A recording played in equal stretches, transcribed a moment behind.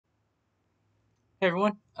Hey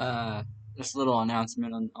everyone, just a little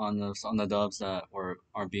announcement on the dubs that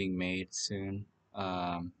are being made soon.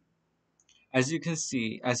 Um, as you can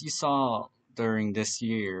see, as you saw during this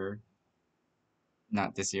year,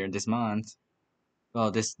 not this year, this month.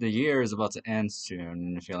 Well, the year is about to end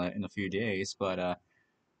soon. I feel like in a few days, but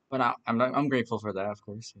I'm grateful for that, of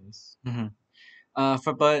course. Yes.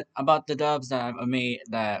 But about the dubs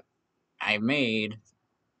that I made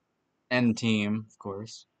and team, of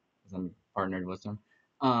course, because I'm partnered with them.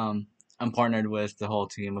 Um, I'm partnered with the whole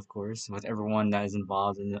team, of course, with everyone that is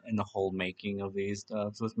involved in the whole making of these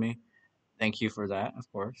dubs with me. Thank you for that, of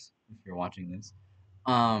course, if you're watching this.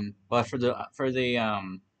 But for the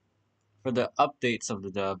updates of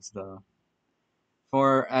the dubs, though,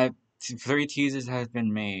 for three teasers have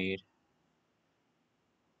been made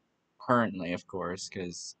currently, of course,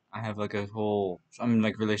 because I have like a whole. I'm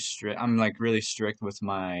like really strict. I'm like really strict with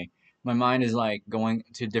my mind is like going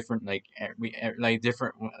to different like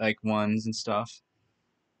different like ones and stuff.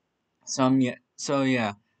 So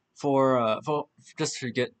yeah, for just to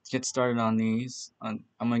get started on these, I'm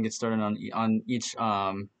gonna get started on each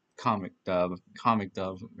comic dub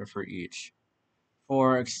for each.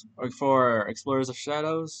 For Explorers of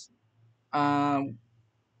Shadows, um,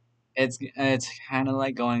 it's kind of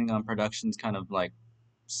like going on production's kind of like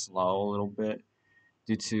slow a little bit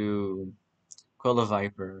due to Quilla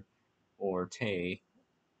Viper or Tay.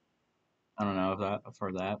 I don't know if that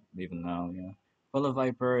for that, even though, yeah. Quilla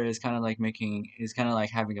Viper is kind of like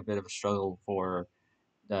having a bit of a struggle for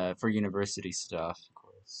university stuff, of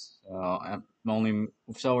course.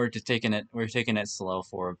 We're taking it slow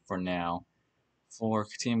for now. For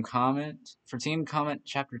Team Comet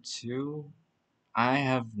Chapter 2, I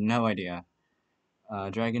have no idea.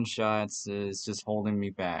 Dragon Shots is just holding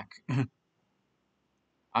me back.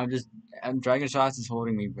 I'm just Dragon Shots is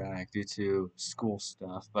holding me back due to school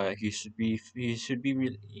stuff, but he should be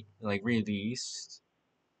released.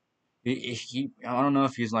 I don't know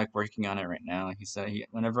if he's like working on it right now. He said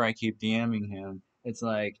whenever I keep DMing him, it's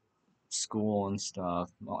like school and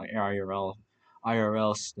stuff, like IRL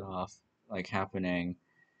stuff like happening.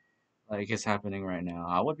 Like it's happening right now.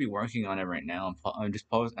 I would be working on it right now and just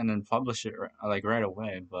post and then publish it like right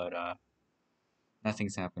away, but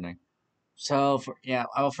nothing's happening. So for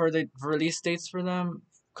the release dates for them,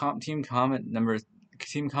 Team Comet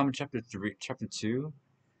Chapter 2,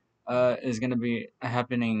 is gonna be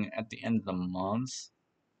happening at the end of the month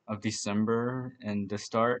of December and the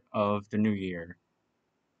start of the new year.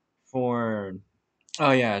 For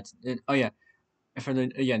oh yeah, oh yeah, for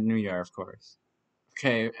the yeah New Year, of course.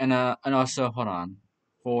 Okay, and also hold on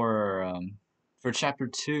for Chapter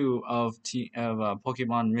 2 of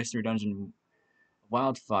Pokemon Mystery Dungeon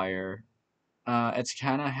Wildfire. It's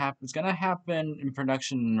gonna happen in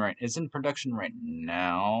production right. It's in production right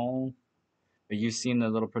now, but you've seen the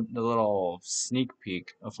little sneak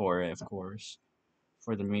peek for it, of course,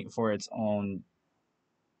 for its own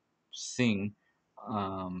thing.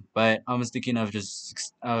 But I was thinking of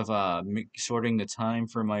shorting the time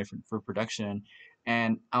for production,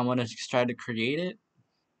 and I want to try to create it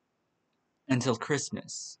until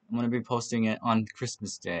Christmas. I'm gonna be posting it on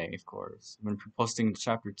Christmas Day, of course. I'm gonna be posting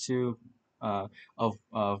Chapter 2 of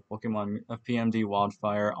Pokemon of PMD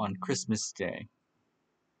Wildfire on Christmas Day.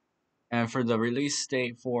 And for the release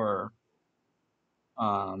date for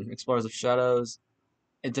Explorers of Shadows,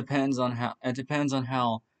 it depends on how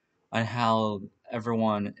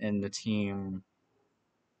everyone in the team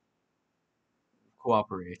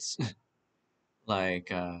cooperates. like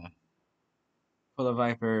Quilla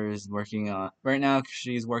Viper is working on right now.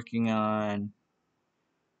 She's working on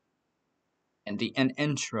an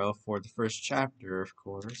intro for the first chapter, of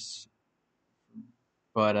course.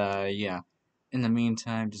 But yeah. In the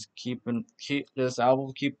meantime, just keep this. I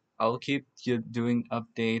will keep you doing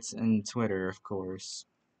updates in Twitter, of course.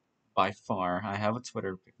 By far, I have a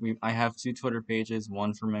Twitter. I have two Twitter pages,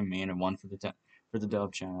 one for my main and one for the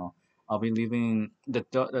Dub channel. I'll be leaving the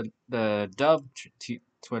Dub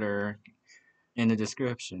Twitter in the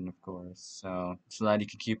description, of course, so that you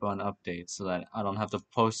can keep on updates, so that I don't have to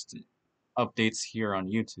post updates here on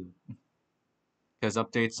YouTube. Because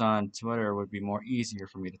updates on Twitter would be more easier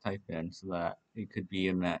for me to type in, so that it could be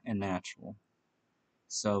a natural.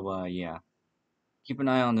 So yeah, keep an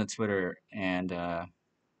eye on the Twitter and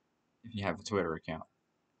if you have a Twitter account.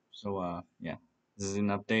 So yeah, this is an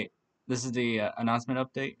update. This is the announcement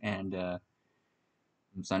update, and I'm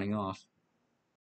signing off.